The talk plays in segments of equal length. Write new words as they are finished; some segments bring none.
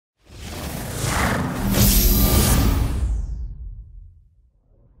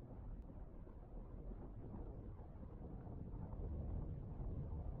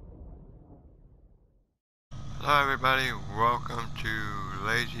Hello everybody, welcome to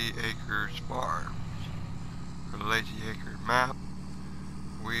Lazy Acres Farms. For the Lazy Acre map,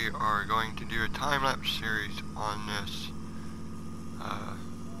 we are going to do a time-lapse series on this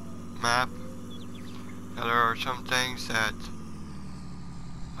map. Now there are some things that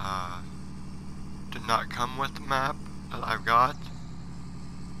did not come with the map that I've got.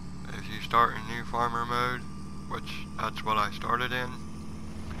 If you start in new farmer mode, which that's what I started in,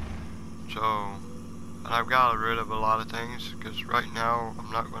 and I've got rid of a lot of things because right now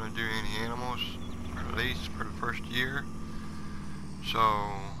I'm not going to do any animals, or at least for the first year.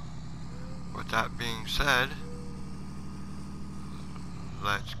 So with that being said,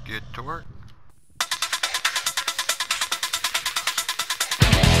 let's get to work.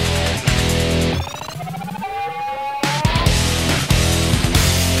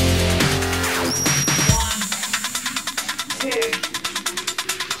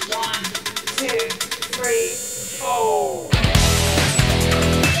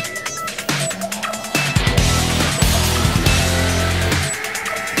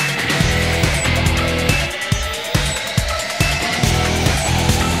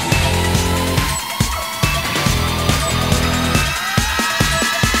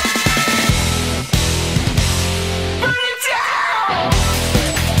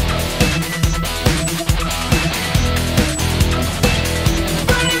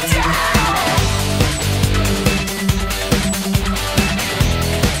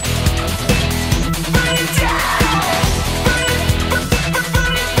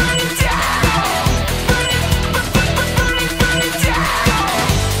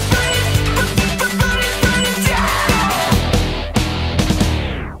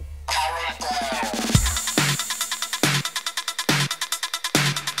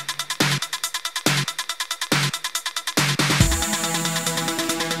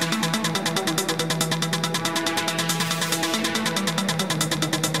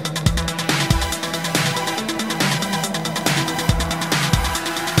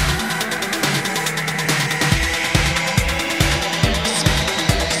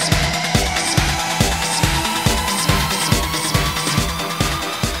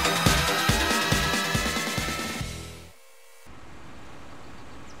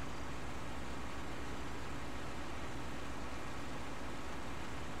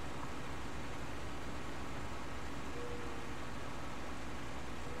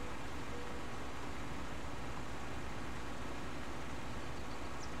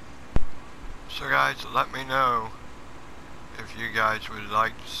 So guys, let me know if you guys would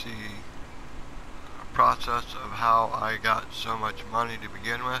like to see a process of how I got so much money to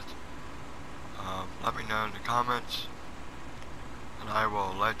begin with. Let me know in the comments, and I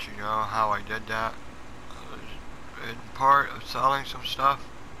will let you know how I did that. In part of selling some stuff,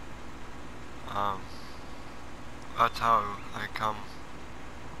 that's how I come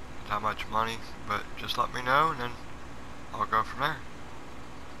with that much money, but just let me know and then I'll go from there.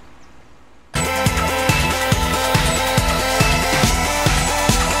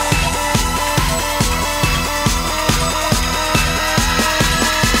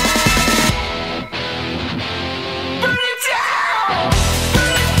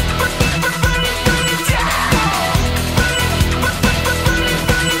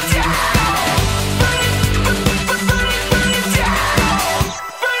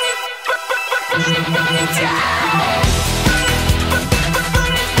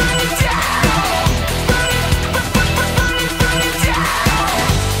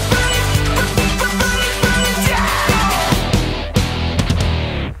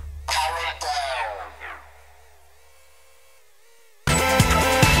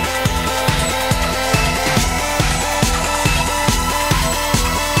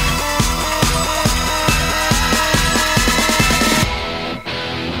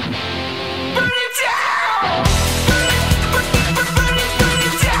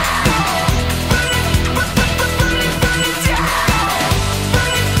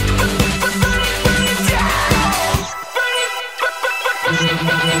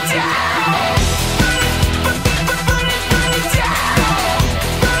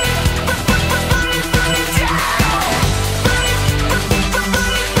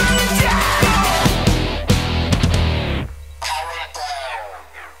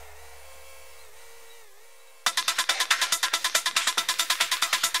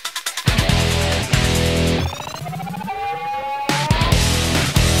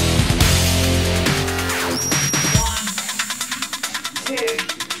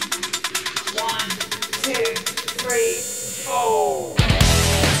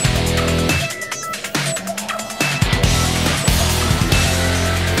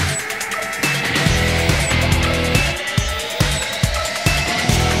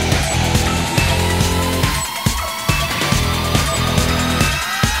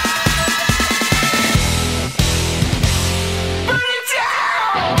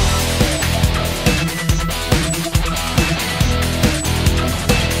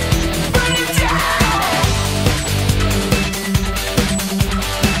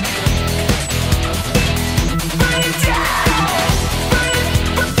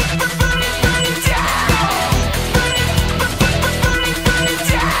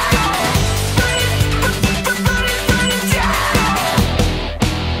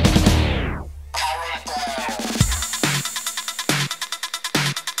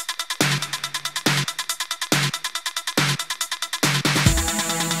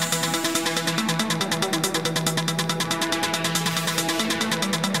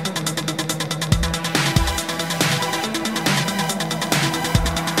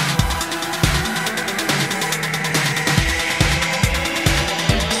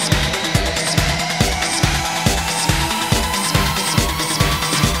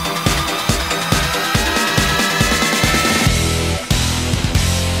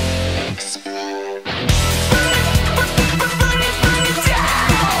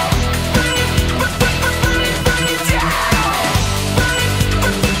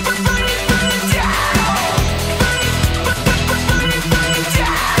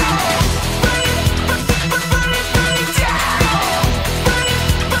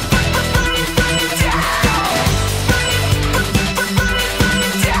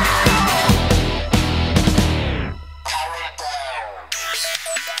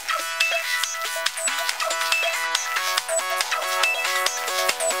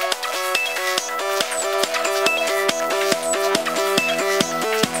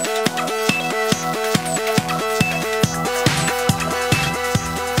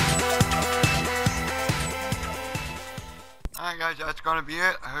 that's going to be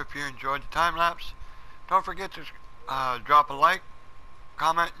it. I hope you enjoyed the time lapse. Don't forget to drop a like,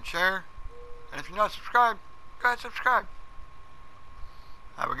 comment, and share. And if you're not subscribed, go ahead and subscribe.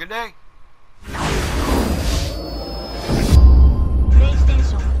 Have a good day.